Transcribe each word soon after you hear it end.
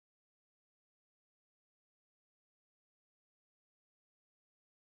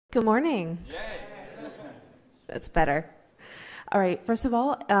Good morning. Yay. That's better. All right, first of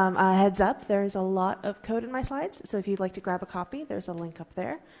all, a heads up, there's a lot of code in my slides, so if you'd like to grab a copy, there's a link up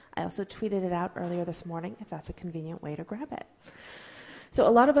there. I also tweeted it out earlier this morning if that's a convenient way to grab it. So a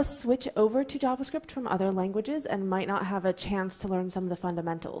lot of us switch over to JavaScript from other languages and might not have a chance to learn some of the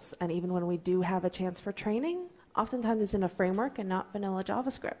fundamentals. And even when we do have a chance for training, oftentimes it's in a framework and not vanilla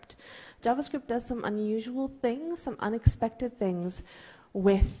JavaScript. JavaScript does some unusual things, some unexpected things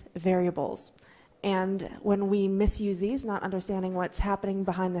with variables. And when we misuse these, not understanding what's happening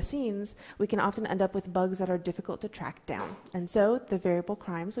behind the scenes, we can often end up with bugs that are difficult to track down. And so the variable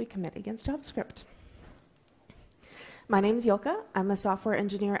crimes we commit against JavaScript. My name is Julka. I'm a software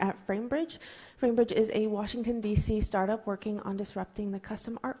engineer at Framebridge. Framebridge is a Washington, D.C. startup working on disrupting the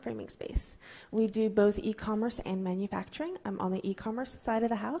custom art framing space. We do both e-commerce and manufacturing. I'm on the e-commerce side of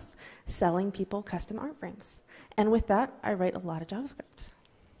the house, selling people custom art frames. And with that, I write a lot of JavaScript.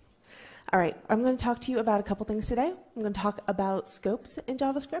 All right, I'm going to talk to you about a couple things today. I'm going to talk about scopes in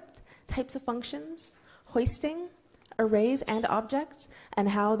JavaScript, types of functions, hoisting, arrays and objects, and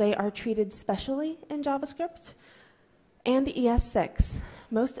how they are treated specially in JavaScript, and ES6.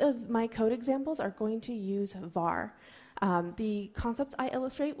 Most of my code examples are going to use var. The concepts I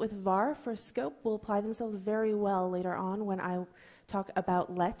illustrate with var for scope will apply themselves very well later on when I talk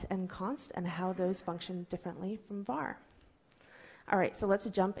about let and const and how those function differently from var. All right, so let's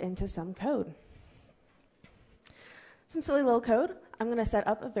jump into some code. Some silly little code. I'm going to set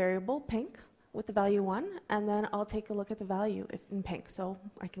up a variable pink with the value 1, and then I'll take a look at the value in pink. So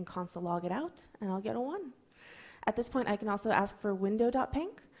I can console log it out, and I'll get a 1. At this point, I can also ask for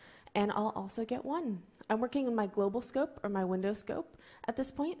window.pink, and I'll also get 1. I'm working in my global scope or my window scope at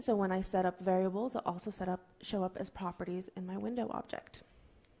this point, so when I set up variables, I'll also show up as properties in my window object.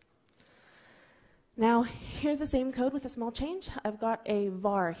 Now, here's the same code with a small change. I've got a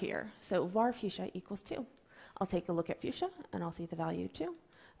var here, so var fuchsia equals 2. I'll take a look at fuchsia, and I'll see the value 2.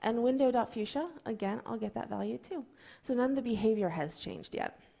 And window.fuchsia, again, I'll get that value 2. So none of the behavior has changed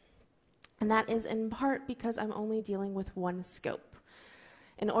yet. And that is in part because I'm only dealing with one scope.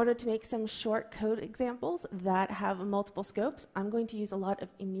 In order to make some short code examples that have multiple scopes, I'm going to use a lot of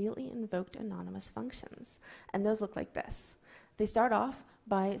immediately invoked anonymous functions. And those look like this. They start off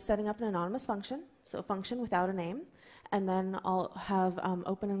by setting up an anonymous function, so a function without a name, and then I'll have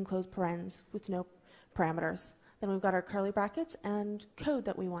open and close parens with no parameters. Then we've got our curly brackets and code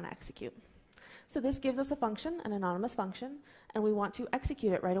that we want to execute. So this gives us a function, an anonymous function, and we want to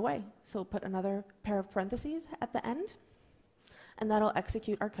execute it right away. So we'll put another pair of parentheses at the end, and that'll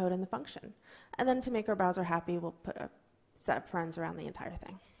execute our code in the function. And then to make our browser happy, we'll put a set of parens around the entire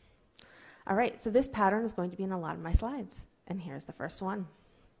thing. All right, so this pattern is going to be in a lot of my slides, and here's the first one.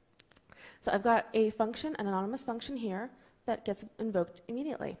 So I've got a function, an anonymous function here, that gets invoked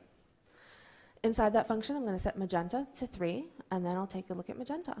immediately. Inside that function, I'm going to set magenta to 3, and then I'll take a look at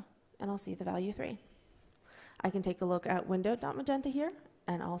magenta, and I'll see the value 3. I can take a look at window.magenta here,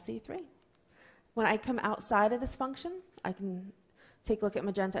 and I'll see 3. When I come outside of this function, I can take a look at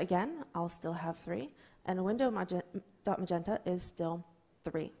magenta again. I'll still have 3, and window.magenta is still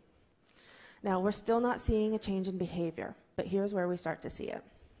 3. Now, we're still not seeing a change in behavior, but here's where we start to see it.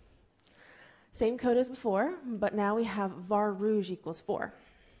 Same code as before, but now we have var rouge equals 4.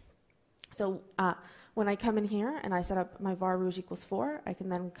 So when I come in here and I set up my var rouge equals 4, I can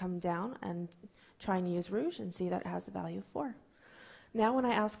then come down and try and use rouge and see that it has the value of 4. Now when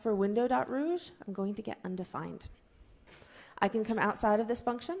I ask for window.rouge, I'm going to get undefined. I can come outside of this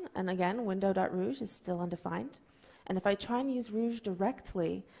function, and again, window.rouge is still undefined. And if I try and use rouge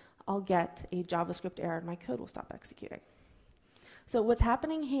directly, I'll get a JavaScript error and my code will stop executing. So what's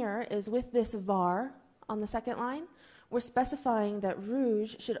happening here is with this var on the second line, we're specifying that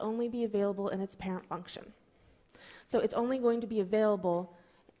rouge should only be available in its parent function. So it's only going to be available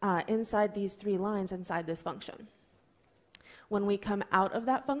inside these 3 lines inside this function. When we come out of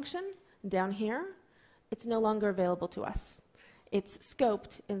that function, down here, it's no longer available to us. It's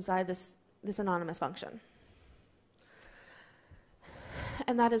scoped inside this anonymous function.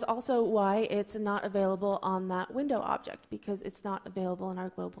 And that is also why it's not available on that window object, because it's not available in our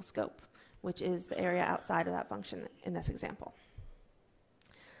global scope, which is the area outside of that function in this example.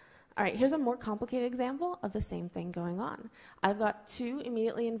 All right, here's a more complicated example of the same thing going on. I've got 2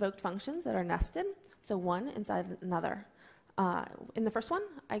 immediately invoked functions that are nested, so one inside another. In the first one,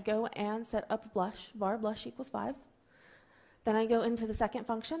 I go and set up blush, var blush equals 5. Then I go into the second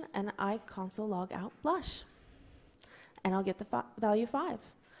function, and I console log out blush. And I'll get the value 5. I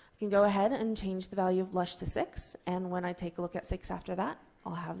can go ahead and change the value of blush to 6, and when I take a look at 6 after that,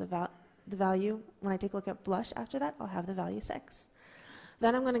 I'll have the value, when I take a look at blush after that, I'll have the value 6.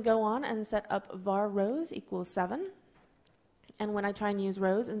 Then I'm going to go on and set up var rows equals 7. And when I try and use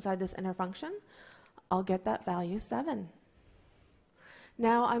rows inside this inner function, I'll get that value 7.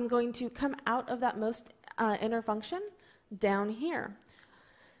 Now I'm going to come out of that most inner function down here.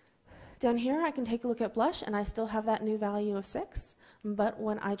 Down here, I can take a look at blush, and I still have that new value of 6. But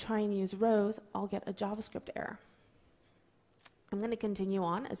when I try and use rows, I'll get a JavaScript error. I'm going to continue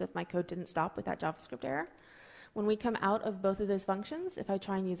on as if my code didn't stop with that JavaScript error. When we come out of both of those functions, if I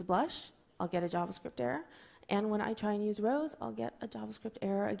try and use blush, I'll get a JavaScript error. And when I try and use rows, I'll get a JavaScript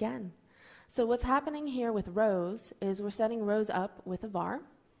error again. So what's happening here with rows is we're setting rows up with a var.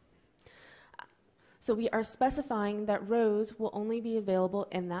 So we are specifying that rows will only be available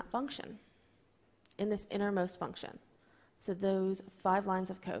in that function, in this innermost function. So those 5 lines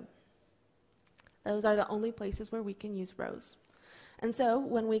of code. Those are the only places where we can use rows. And so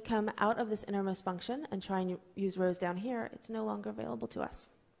when we come out of this innermost function and try and use rows down here, it's no longer available to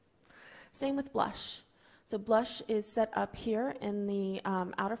us. Same with blush. So blush is set up here in the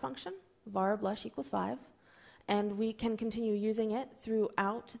outer function, var blush equals 5. And we can continue using it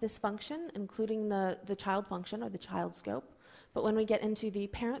throughout this function, including the child function or the child scope. But when we get into the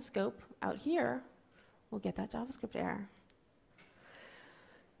parent scope out here, we'll get that JavaScript error.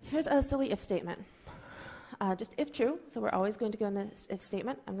 Here's a silly if statement. Just if true, so we're always going to go in this if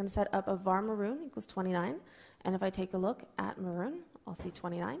statement. I'm going to set up a var maroon equals 29. And if I take a look at maroon, I'll see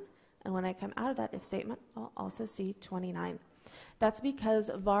 29. And when I come out of that if statement, I'll also see 29. That's because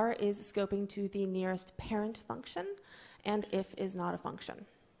var is scoping to the nearest parent function, and if is not a function.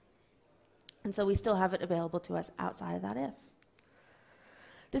 And so we still have it available to us outside of that if.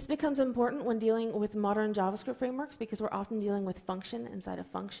 This becomes important when dealing with modern JavaScript frameworks because we're often dealing with function inside a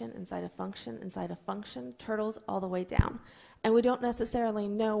function, inside a function, inside a function, turtles all the way down. And we don't necessarily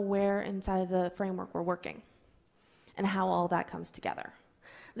know where inside of the framework we're working and how all that comes together.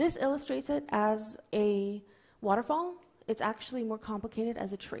 This illustrates it as a waterfall. It's actually more complicated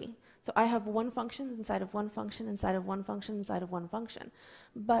as a tree. So I have one function inside of one function inside of one function inside of one function.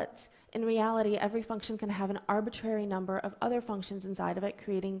 But in reality, every function can have an arbitrary number of other functions inside of it,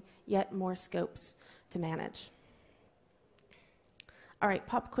 creating yet more scopes to manage. All right,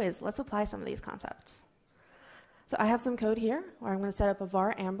 pop quiz. Let's apply some of these concepts. So I have some code here where I'm going to set up a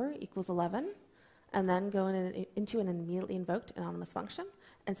var amber equals 11, and then go into an immediately invoked anonymous function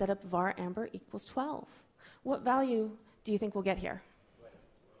and set up var amber equals 12. What value do you think we'll get here?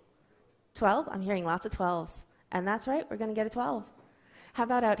 12? I'm hearing lots of 12s. And that's right, we're going to get a 12. How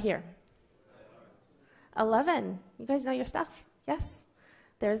about out here? 11. You guys know your stuff. Yes,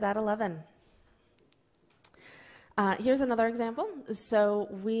 there's that 11. Here's another example. So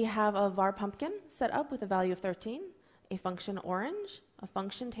we have a var pumpkin set up with a value of 13, a function orange, a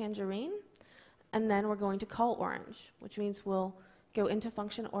function tangerine, and then we're going to call orange, which means we'll go into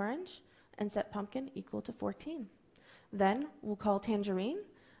function orange and set pumpkin equal to 14. Then we'll call tangerine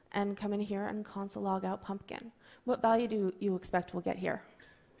and come in here and console log out pumpkin. What value do you expect we'll get here?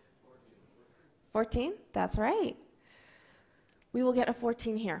 14? That's right. We will get a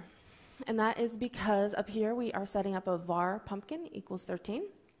 14 here. And that is because up here we are setting up a var pumpkin equals 13.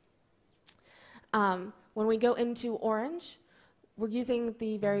 When we go into orange, we're using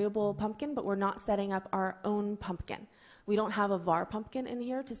the variable pumpkin, but we're not setting up our own pumpkin. We don't have a var pumpkin in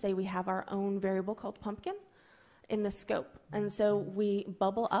here to say we have our own variable called pumpkin in the scope. And so we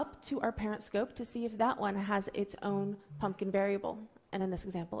bubble up to our parent scope to see if that one has its own pumpkin variable. And in this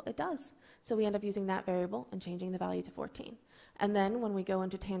example, it does. So we end up using that variable and changing the value to 14. And then when we go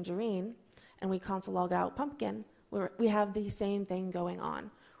into tangerine and we console log out pumpkin, we have the same thing going on.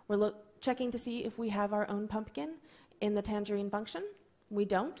 We're checking to see if we have our own pumpkin in the tangerine function. We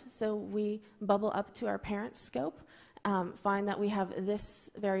don't, so we bubble up to our parent scope, find that we have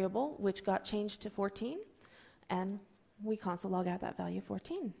this variable, which got changed to 14, and we console log out that value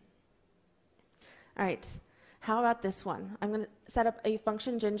 14. All right, how about this one? I'm going to set up a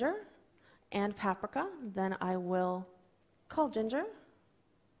function ginger and paprika. Then I will call ginger,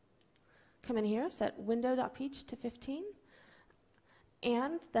 come in here, set window.peach to 15,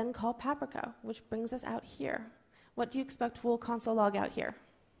 and then call paprika, which brings us out here. What do you expect we'll console log out here?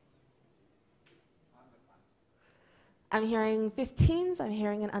 I'm hearing 15s, I'm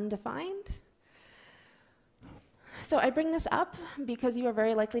hearing an undefined. So I bring this up because you are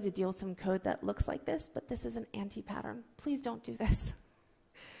very likely to deal with some code that looks like this, but this is an anti-pattern. Please don't do this.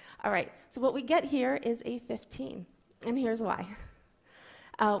 All right, so what we get here is a 15, and here's why.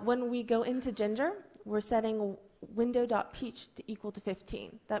 When we go into ginger, we're setting window.peach to equal to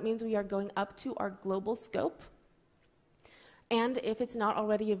 15. That means we are going up to our global scope, And if it's not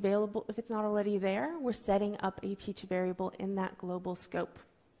already available, if it's not already there, we're setting up a peach variable in that global scope.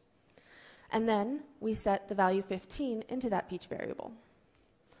 And then we set the value 15 into that peach variable.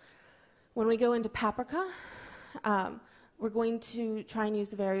 When we go into Paprika, we're going to try and use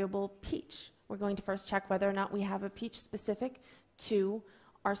the variable peach. We're going to first check whether or not we have a peach specific to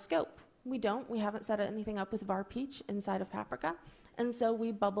our scope. We don't. We haven't set anything up with var peach inside of Paprika. And so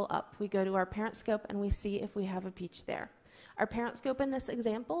we bubble up. We go to our parent scope and we see if we have a peach there. Our parent scope in this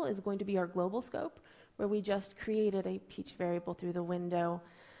example is going to be our global scope, where we just created a peach variable through the window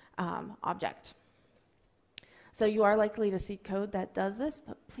object. So you are likely to see code that does this,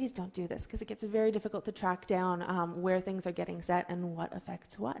 but please don't do this because it gets very difficult to track down where things are getting set and what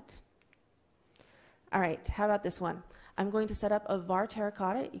affects what. All right, how about this one? I'm going to set up a var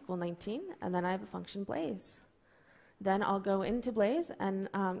terracotta equal 19, and then I have a function blaze. Then I'll go into Blaze and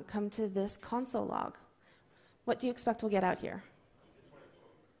come to this console log. What do you expect we'll get out here?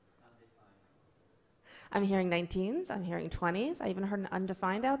 I'm hearing 19s, I'm hearing 20s, I even heard an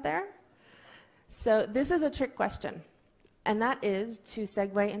undefined out there. So this is a trick question, and that is to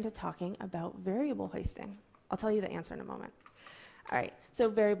segue into talking about variable hoisting. I'll tell you the answer in a moment. All right, so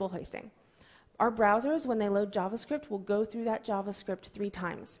variable hoisting. Our browsers, when they load JavaScript, will go through that JavaScript 3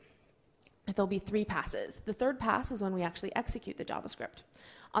 times. There'll be 3 passes. The third pass is when we actually execute the JavaScript.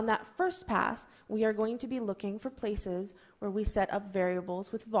 On that first pass, we are going to be looking for places where we set up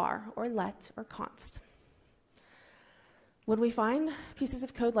variables with var, or let, or const. When we find pieces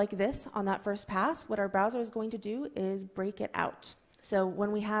of code like this on that first pass, what our browser is going to do is break it out. So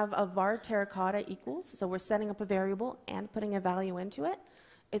when we have a var terracotta equals, so we're setting up a variable and putting a value into it,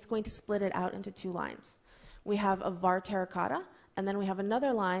 it's going to split it out into 2 lines. We have a var terracotta, and then we have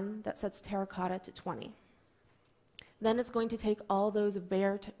another line that sets terracotta to 20. Then it's going to take all those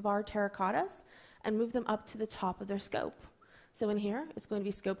var terracottas and move them up to the top of their scope. So in here, it's going to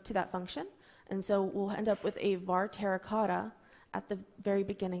be scoped to that function, and so we'll end up with a var terracotta at the very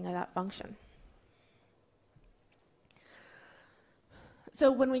beginning of that function.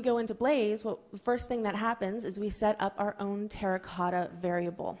 So when we go into Blaze, the first thing that happens is we set up our own terracotta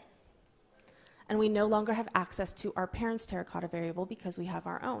variable. And we no longer have access to our parent's terracotta variable because we have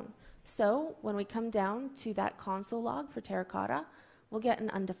our own. So when we come down to that console log for terracotta, we'll get an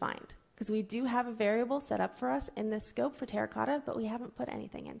undefined, because we do have a variable set up for us in this scope for terracotta, but we haven't put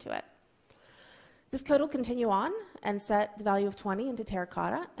anything into it. This code will continue on and set the value of 20 into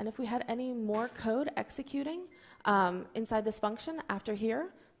terracotta, and if we had any more code executing inside this function after here,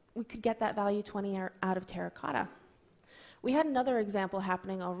 we could get that value 20 out of terracotta. We had another example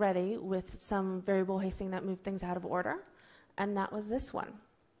happening already with some variable hoisting that moved things out of order, and that was this one.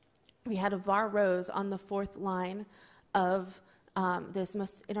 We had a var rows on the 4th line of this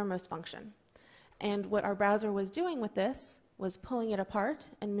innermost function. And what our browser was doing with this was pulling it apart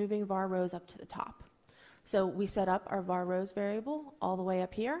and moving var rows up to the top. So we set up our var rows variable all the way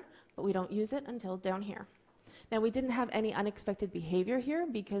up here, but we don't use it until down here. Now, we didn't have any unexpected behavior here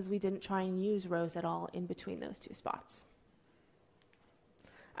because we didn't try and use rows at all in between those 2 spots.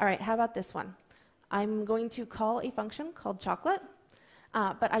 All right, how about this one? I'm going to call a function called chocolate,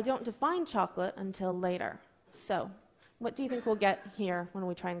 but I don't define chocolate until later. So what do you think we'll get here when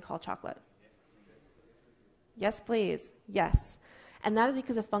we try and call chocolate? Yes, please. Yes. And that is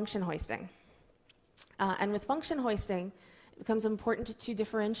because of function hoisting. And with function hoisting, it becomes important to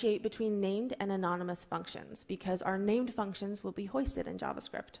differentiate between named and anonymous functions, because our named functions will be hoisted in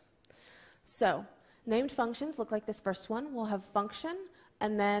JavaScript. So named functions look like this first one. We'll have function,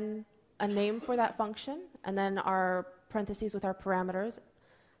 and then a name for that function, and then our parentheses with our parameters,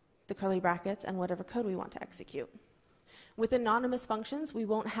 the curly brackets, and whatever code we want to execute. With anonymous functions, we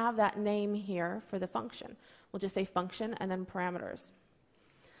won't have that name here for the function. We'll just say function and then parameters.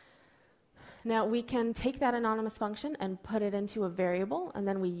 Now, we can take that anonymous function and put it into a variable, and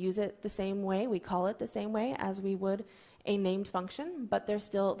then we use it the same way, we call it the same way as we would a named function, but they're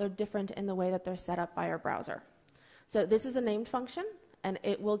different in the way that they're set up by our browser. So this is a named function, and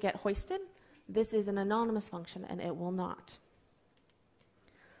it will get hoisted. This is an anonymous function, and it will not.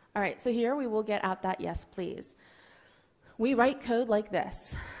 All right, so here we will get out that yes, please. We write code like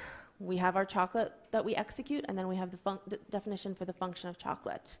this. We have our chocolate that we execute, and then we have the definition for the function of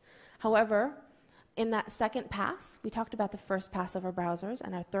chocolate. However, in that second pass, we talked about the first pass of our browsers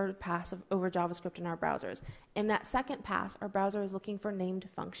and our third pass over JavaScript in our browsers. In that second pass, our browser is looking for named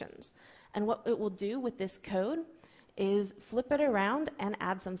functions. And what it will do with this code is flip it around and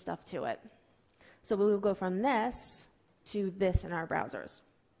add some stuff to it. So we will go from this to this in our browsers.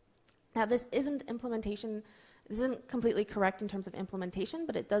 Now, this isn't implementation This isn't completely correct in terms of implementation,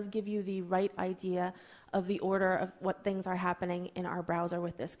 but it does give you the right idea of the order of what things are happening in our browser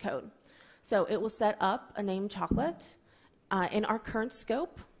with this code. So it will set up a named chocolate in our current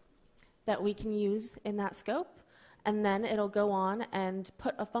scope that we can use in that scope, and then it'll go on and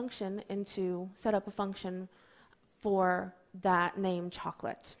put a function set up a function for that named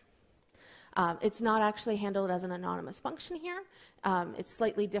chocolate. It's not actually handled as an anonymous function here. It's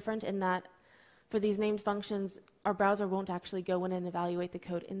slightly different in that for these named functions, our browser won't actually go in and evaluate the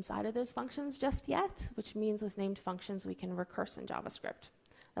code inside of those functions just yet, which means with named functions we can recurse in JavaScript.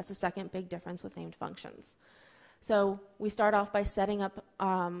 That's the second big difference with named functions. So we start off by setting up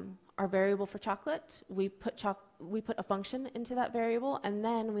our variable for chocolate. We put a function into that variable, and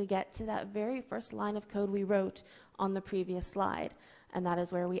then we get to that very first line of code we wrote on the previous slide, and that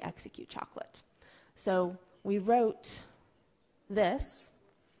is where we execute chocolate. So we wrote this,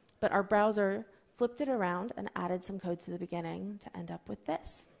 but our browser flipped it around and added some code to the beginning to end up with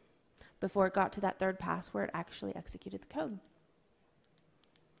this before it got to that third pass where it actually executed the code.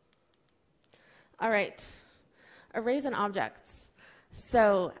 All right, arrays and objects.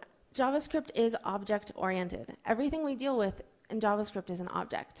 So JavaScript is object-oriented. Everything we deal with in JavaScript is an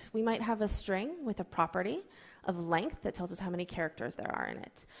object. We might have a string with a property of length that tells us how many characters there are in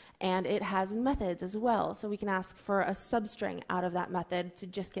it. And it has methods as well, so we can ask for a substring out of that method to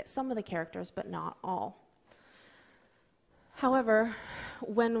just get some of the characters, but not all. However,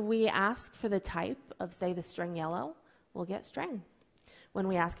 when we ask for the type of, say, the string yellow, we'll get string. When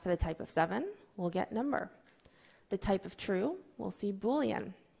we ask for the type of 7, we'll get number. The type of true, we'll see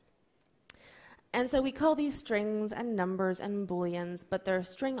Boolean. And so we call these strings and numbers and booleans, but they're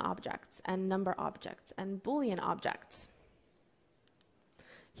string objects and number objects and boolean objects.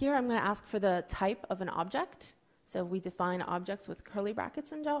 Here I'm going to ask for the type of an object. So we define objects with curly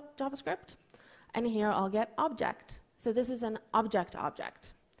brackets in JavaScript. And here I'll get object. So this is an object.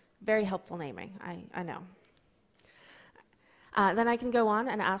 Very helpful naming, I know. Then I can go on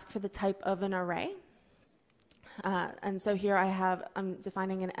and ask for the type of an array. And so here I'm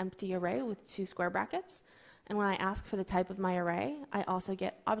defining an empty array with 2 square brackets. And when I ask for the type of my array, I also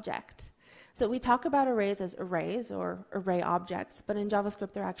get object. So we talk about arrays as arrays or array objects, but in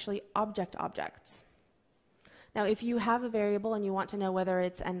JavaScript they're actually objects. Now if you have a variable and you want to know whether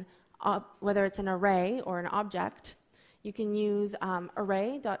it's an array or an object, you can use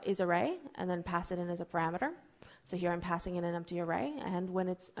array.isArray and then pass it in as a parameter. So here I'm passing in an empty array, and when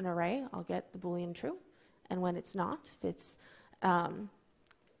it's an array, I'll get the Boolean true. And when it's not, if it's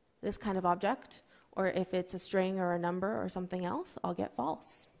this kind of object, or if it's a string or a number or something else, I'll get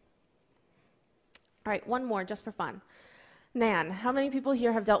false. All right, one more just for fun. Nan. How many people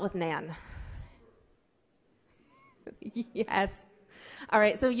here have dealt with Nan? Yes. All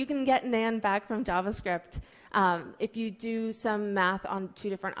right, so you can get Nan back from JavaScript if you do some math on 2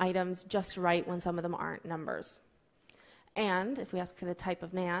 different items just right when some of them aren't numbers. And if we ask for the type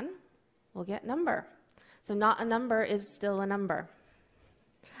of Nan, we'll get number. So not a number is still a number.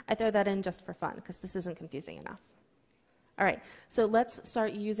 I throw that in just for fun because this isn't confusing enough. All right, so let's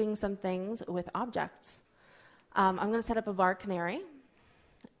start using some things with objects. I'm going to set up a var canary,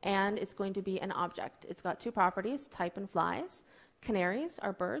 and it's going to be an object. It's got 2 properties, type and flies. Canaries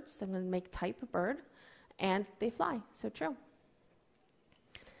are birds, so I'm going to make type bird, and they fly, so true.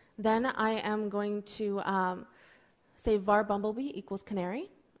 Then I am going to say var bumblebee equals canary,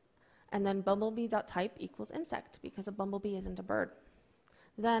 and then bumblebee.type equals insect, because a bumblebee isn't a bird.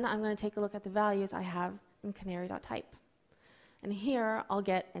 Then I'm going to take a look at the values I have in canary.type. And here I'll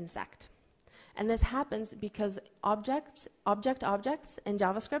get insect. And this happens because objects in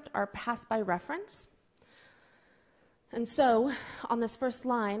JavaScript are passed by reference. And so on this first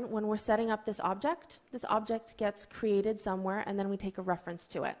line, when we're setting up this object gets created somewhere, and then we take a reference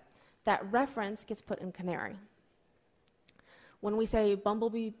to it. That reference gets put in canary. When we say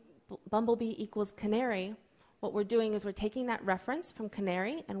bumblebee equals canary, what we're doing is we're taking that reference from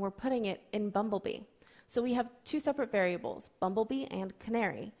canary and we're putting it in bumblebee. So we have 2 separate variables, bumblebee and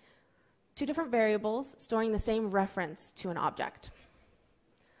canary. 2 different variables storing the same reference to an object.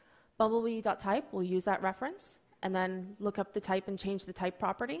 Bumblebee.type will use that reference and then look up the type and change the type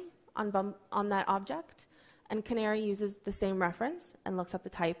property on that object. And canary uses the same reference and looks up the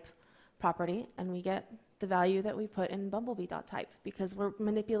type property, and we get the value that we put in bumblebee.type because we're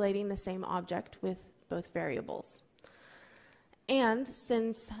manipulating the same object with both variables. And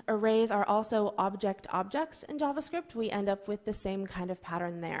since arrays are also objects in JavaScript, we end up with the same kind of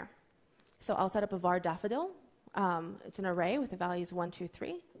pattern there. So I'll set up a var daffodil. It's an array with the values 1, 2,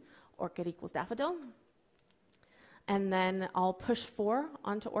 3. Orchid equals daffodil. And then I'll push 4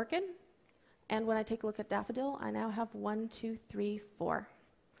 onto orchid. And when I take a look at daffodil, I now have 1, 2, 3, 4.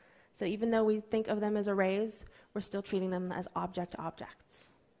 So even though we think of them as arrays, we're still treating them as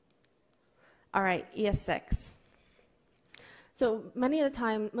objects. All right, ES6. So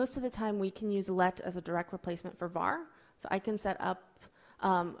most of the time, we can use let as a direct replacement for var. So I can set up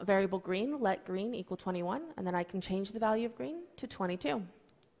a variable green, let green equal 21, and then I can change the value of green to 22.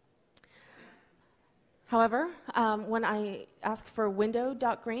 However, when I ask for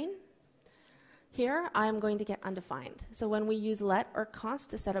window.green, here I'm going to get undefined. So when we use let or const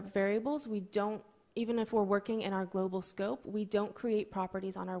to set up variables, we don't, even if we're working in our global scope, we don't create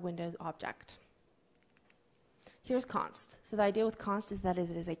properties on our Windows object. Here's const. So the idea with const is that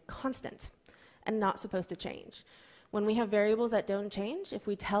it is a constant and not supposed to change. When we have variables that don't change, if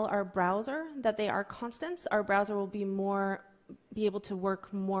we tell our browser that they are constants, our browser will be able to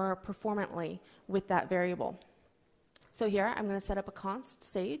work more performantly with that variable. So here I'm going to set up a const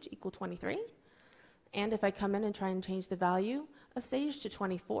sage equal 23. And if I come in and try and change the value of sage to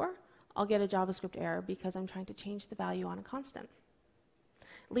 24, I'll get a JavaScript error because I'm trying to change the value on a constant.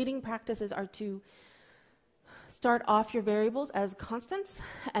 Leading practices are to start off your variables as constants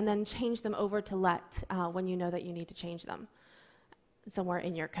and then change them over to let when you know that you need to change them somewhere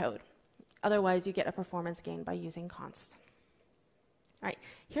in your code. Otherwise, you get a performance gain by using const. All right,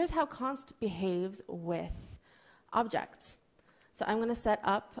 here's how const behaves with objects. So I'm going to set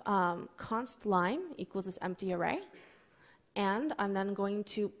up const lime equals this empty array, and I'm then going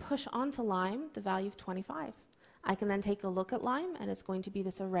to push onto lime the value of 25. I can then take a look at lime, and it's going to be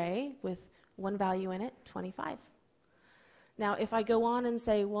this array with one value in it, 25. Now, if I go on and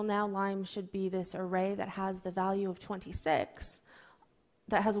say, well, now lime should be this array that has the value of 26,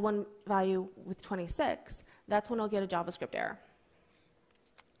 that has one value with 26, that's when I'll get a JavaScript error.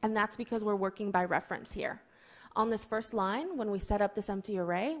 And that's because we're working by reference here. On this first line, when we set up this empty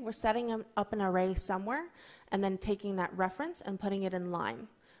array, we're setting up an array somewhere and then taking that reference and putting it in lime.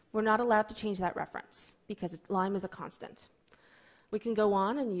 We're not allowed to change that reference because lime is a constant. We can go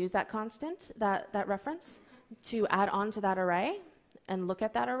on and use that constant, that reference, to add on to that array and look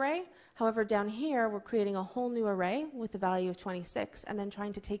at that array. However, down here, we're creating a whole new array with the value of 26 and then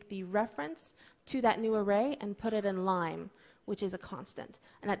trying to take the reference to that new array and put it in lime, which is a constant.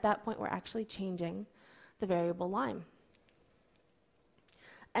 And at that point, we're actually changing the variable lime.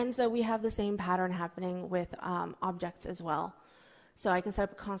 And so we have the same pattern happening with objects as well. So I can set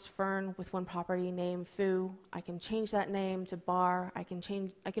up a const fern with one property name foo. I can change that name to bar. I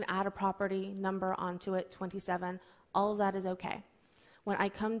can add a property number onto it, 27. All of that is okay. When I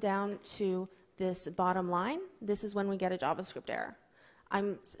come down to this bottom line, this is when we get a JavaScript error.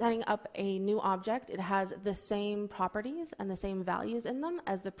 I'm setting up a new object. It has the same properties and the same values in them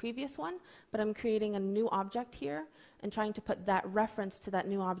as the previous one, but I'm creating a new object here and trying to put that reference to that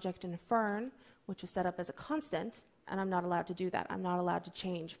new object in fern, which was set up as a constant, and I'm not allowed to do that. I'm not allowed to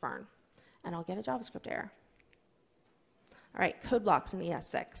change fern, and I'll get a JavaScript error. All right, code blocks in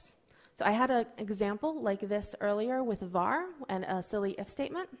ES6. So I had an example like this earlier with var and a silly if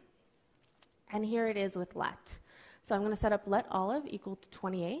statement, and here it is with let. So I'm going to set up let olive equal to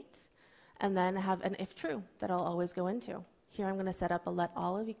 28, and then have an if true that I'll always go into. Here I'm going to set up a let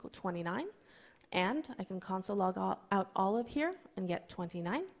olive equal 29, and I can console log out olive here and get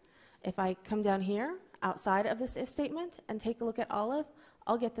 29. If I come down here outside of this if statement and take a look at olive,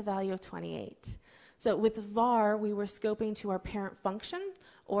 I'll get the value of 28. So with var, we were scoping to our parent function,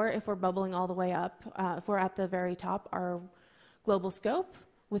 or if we're bubbling all the way up, if we're at the very top, our global scope.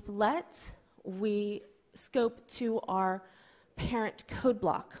 With let, we scope to our parent code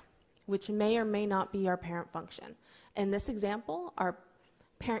block, which may or may not be our parent function. In this example, our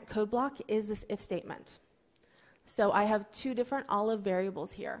parent code block is this if statement. So I have two different olive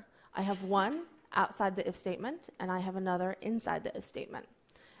variables here. I have one outside the if statement, and I have another inside the if statement.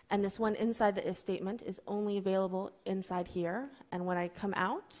 And this one inside the if statement is only available inside here, and when I come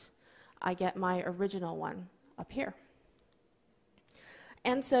out, I get my original one up here.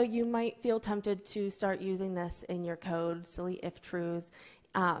 And so you might feel tempted to start using this in your code, silly if trues,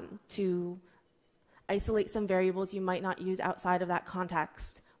 to isolate some variables you might not use outside of that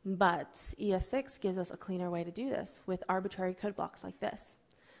context. But ES6 gives us a cleaner way to do this with arbitrary code blocks like this.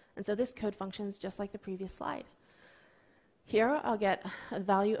 And so this code functions just like the previous slide. Here I'll get a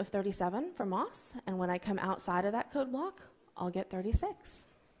value of 37 for moss, and when I come outside of that code block, I'll get 36.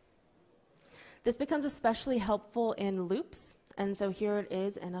 This becomes especially helpful in loops. And so here it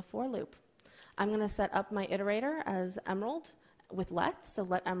is in a for loop. I'm going to set up my iterator as emerald with let, so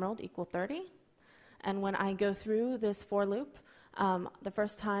let emerald equal 30. And when I go through this for loop, the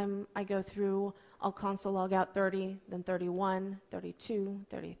first time I go through, I'll console log out 30, then 31, 32,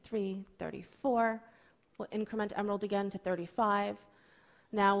 33, 34. We'll increment emerald again to 35.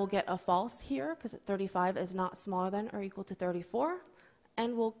 Now we'll get a false here, because 35 is not smaller than or equal to 34.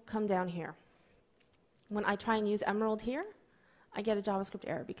 And we'll come down here. When I try and use emerald here, I get a JavaScript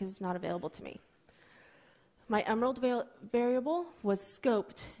error because it's not available to me. My emerald variable was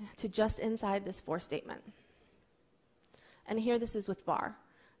scoped to just inside this for statement. And here this is with var.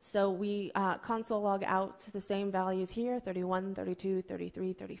 So we console log out the same values here, 31, 32,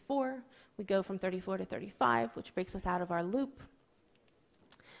 33, 34. We go from 34 to 35, which breaks us out of our loop.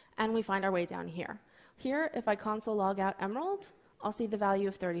 And we find our way down here. Here, if I console log out emerald, I'll see the value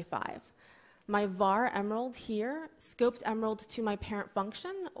of 35. My var emerald here scoped emerald to my parent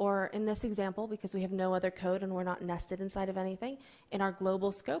function, or in this example, because we have no other code and we're not nested inside of anything, in our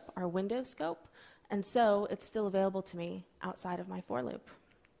global scope, our window scope. And so it's still available to me outside of my for loop.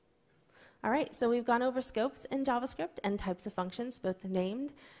 All right, so we've gone over scopes in JavaScript and types of functions, both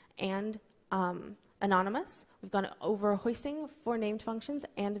named and anonymous. We've gone over hoisting for named functions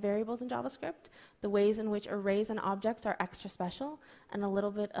and variables in JavaScript, the ways in which arrays and objects are extra special, and a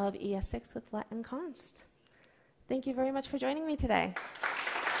little bit of ES6 with let and const. Thank you very much for joining me today.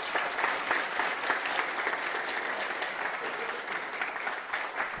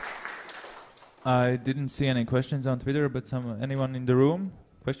 I didn't see any questions on Twitter, but anyone in the room?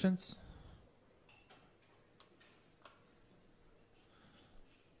 Questions?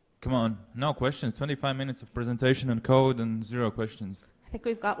 Come on, no questions. 25 minutes of presentation and code and 0 questions. I think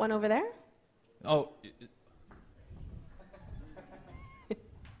we've got one over there. Oh.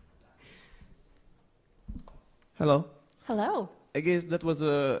 Hello. Hello. I guess that was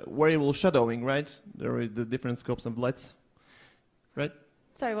a variable shadowing, right? There are the different scopes of lets, right?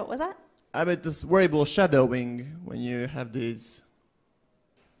 Sorry, what was that? I meant this variable shadowing when you have these.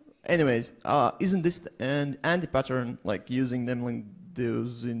 Anyways, isn't this an anti-pattern, like using them like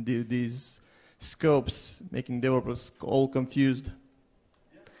these scopes, making developers all confused?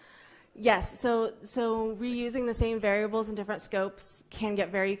 Yes, so reusing the same variables in different scopes can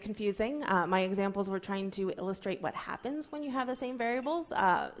get very confusing. My examples were trying to illustrate what happens when you have the same variables,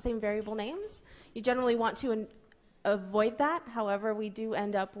 same variable names. You generally want to avoid that. However, we do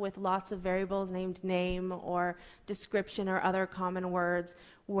end up with lots of variables named name or description or other common words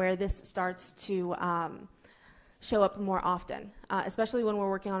where this starts to show up more often, especially when we're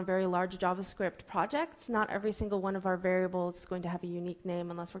working on very large JavaScript projects. Not every single one of our variables is going to have a unique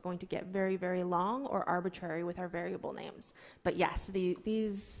name unless we're going to get very, very long or arbitrary with our variable names. But yes,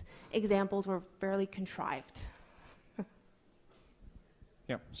 these examples were fairly contrived.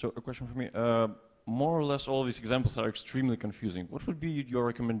 Yeah, so a question for me. More or less all of these examples are extremely confusing. What would be your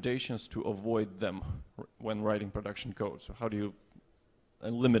recommendations to avoid them when writing production code? So how do you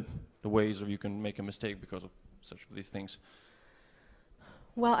limit the ways of you can make a mistake because of such of these things?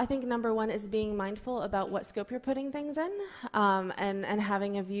 Well, I think number one is being mindful about what scope you're putting things in, and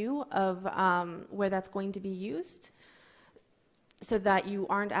having a view of where that's going to be used so that you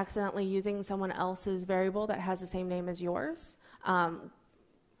aren't accidentally using someone else's variable that has the same name as yours.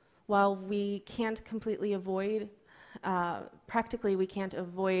 While we can't completely avoid, practically we can't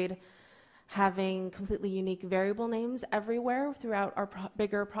avoid having completely unique variable names everywhere throughout our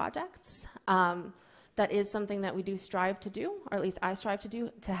bigger projects. That is something that we do strive to do, or at least I strive to do,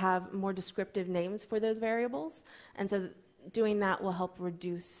 to have more descriptive names for those variables. And so doing that will help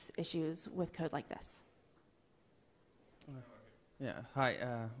reduce issues with code like this. Yeah, hi.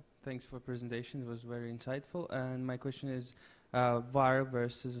 Thanks for the presentation. It was very insightful. And my question is, var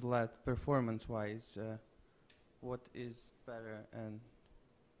versus let, performance-wise, what is better? And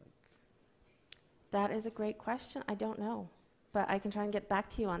that is a great question. I don't know, but I can try and get back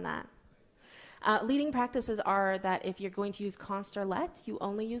to you on that. Leading practices are that if you're going to use const or let, you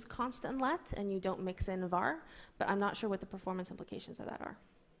only use const and let, and you don't mix in var, but I'm not sure what the performance implications of that are.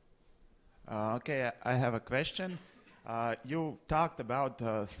 Okay, I have a question. You talked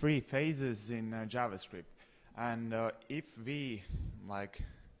about 3 phases in JavaScript, and if we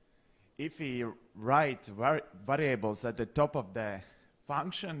write variables at the top of the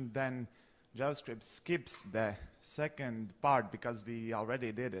function, then JavaScript skips the second part because we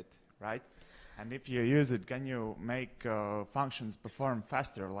already did it, right? And if you use it, can you make functions perform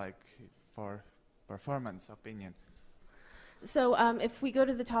faster, like for performance opinion? So if we go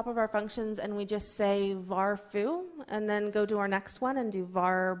to the top of our functions and we just say var foo, and then go to our next one and do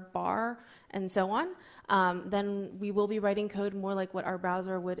var bar, and so on, then we will be writing code more like what our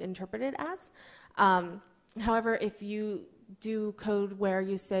browser would interpret it as. However, if you do code where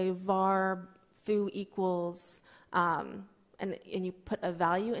you say var foo equals, and you put a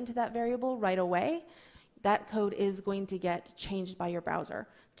value into that variable right away, that code is going to get changed by your browser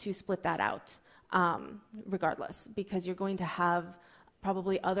to split that out regardless, because you're going to have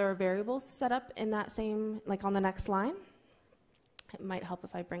probably other variables set up in that same, like on the next line. It might help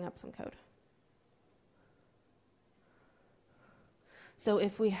if I bring up some code. So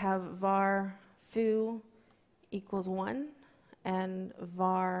if we have var foo equals 1 and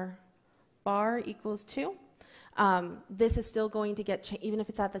var bar equals 2, this is still going to get, even if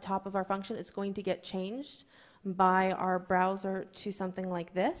it's at the top of our function, it's going to get changed by our browser to something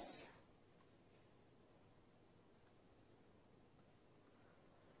like this.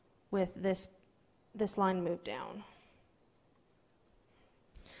 With this line moved down.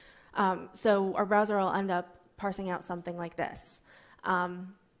 So our browser will end up parsing out something like this.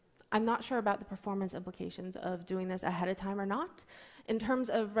 I'm not sure about the performance implications of doing this ahead of time or not. In terms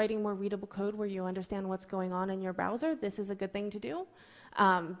of writing more readable code where you understand what's going on in your browser, this is a good thing to do,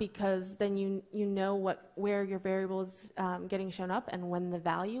 because then you know where your variable is getting shown up and when the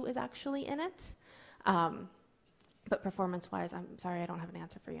value is actually in it. But performance-wise, I'm sorry, I don't have an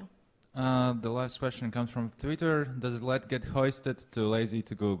answer for you. The last question comes from Twitter. Does let get hoisted to lazy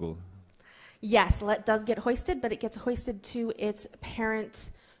to Google? Yes, let does get hoisted, but it gets hoisted to its parent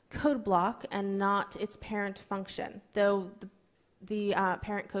code block and not its parent function, though the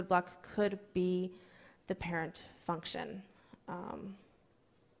parent code block could be the parent function.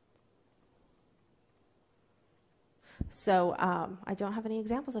 So I don't have any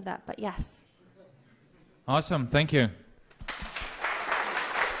examples of that, but yes. Awesome, thank you.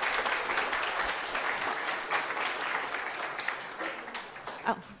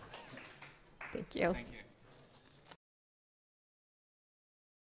 Oh, thank you. Thank you.